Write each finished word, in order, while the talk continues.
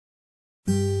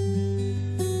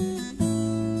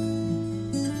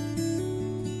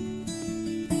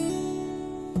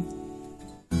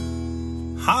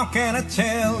can I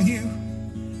tell you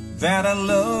that I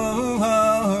love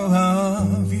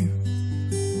you?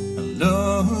 I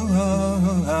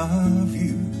love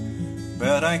you,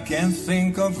 but I can't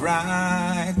think of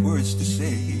right words to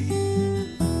say.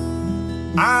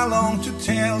 I long to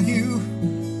tell you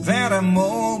that I'm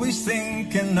always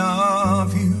thinking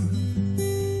of you.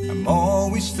 I'm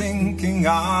always thinking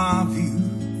of you,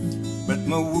 but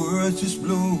my words just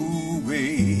blow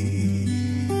away.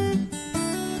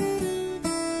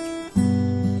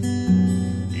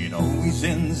 It always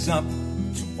ends up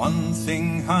to one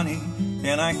thing, honey,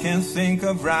 and I can't think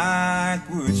of right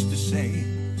words to say.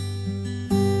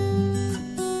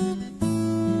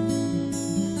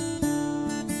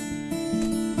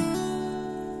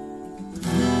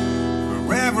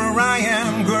 Wherever I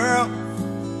am, girl,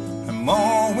 I'm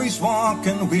always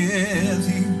walking with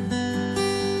you.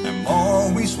 I'm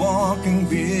always walking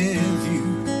with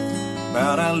you,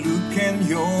 but I look and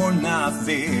you're not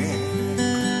there.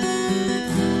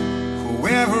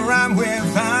 Whoever I'm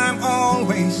with, I'm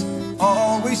always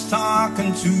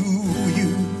talking to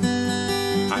you.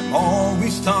 I'm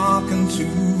always talking to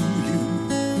you,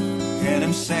 and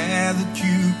I'm sad that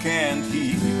you can't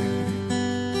hear.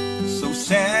 So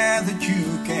sad that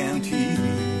you can't hear.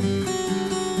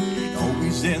 It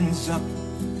always ends up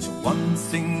to one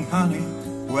thing, honey,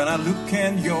 when I look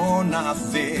and you're not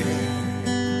there.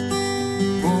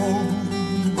 Oh,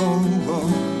 oh,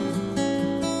 oh,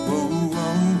 oh,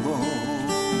 oh, oh.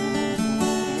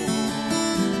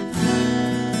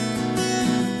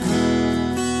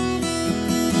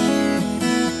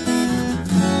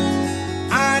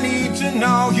 I need to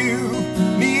know you,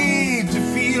 need to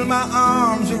feel my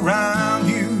arms around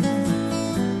you,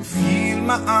 feel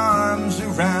my arms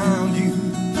around you,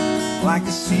 like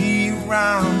a sea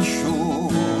around the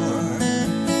shore.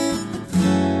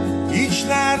 Each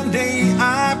night and day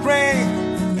I pray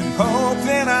and hope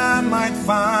that I might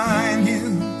find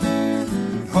you,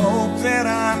 and hope that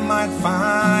I might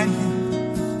find you,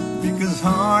 because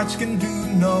hearts can do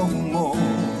no more.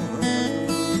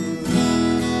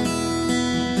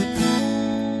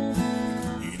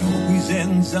 It always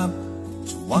ends up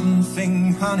to one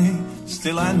thing, honey,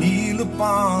 still I kneel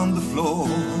upon the floor.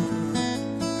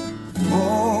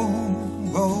 Oh,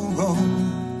 oh, oh,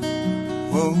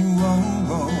 oh, oh,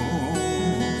 oh.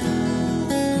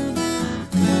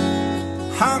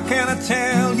 How can I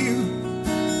tell you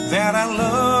that I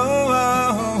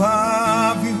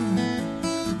love you,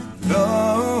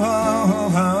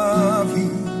 love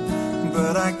you,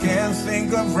 but I can't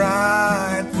think of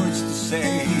right words to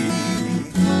say.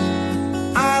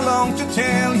 I long to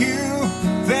tell you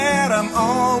that I'm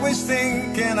always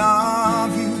thinking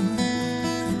of you.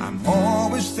 I'm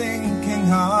always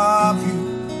thinking of you,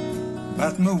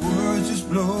 but my words just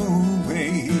blow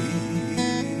away.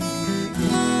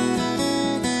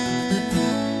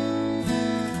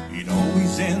 It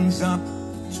always ends up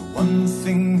to one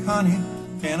thing, honey,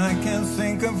 and I can't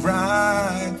think of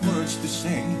right words to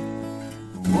say.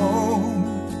 Oh,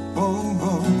 oh,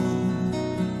 oh.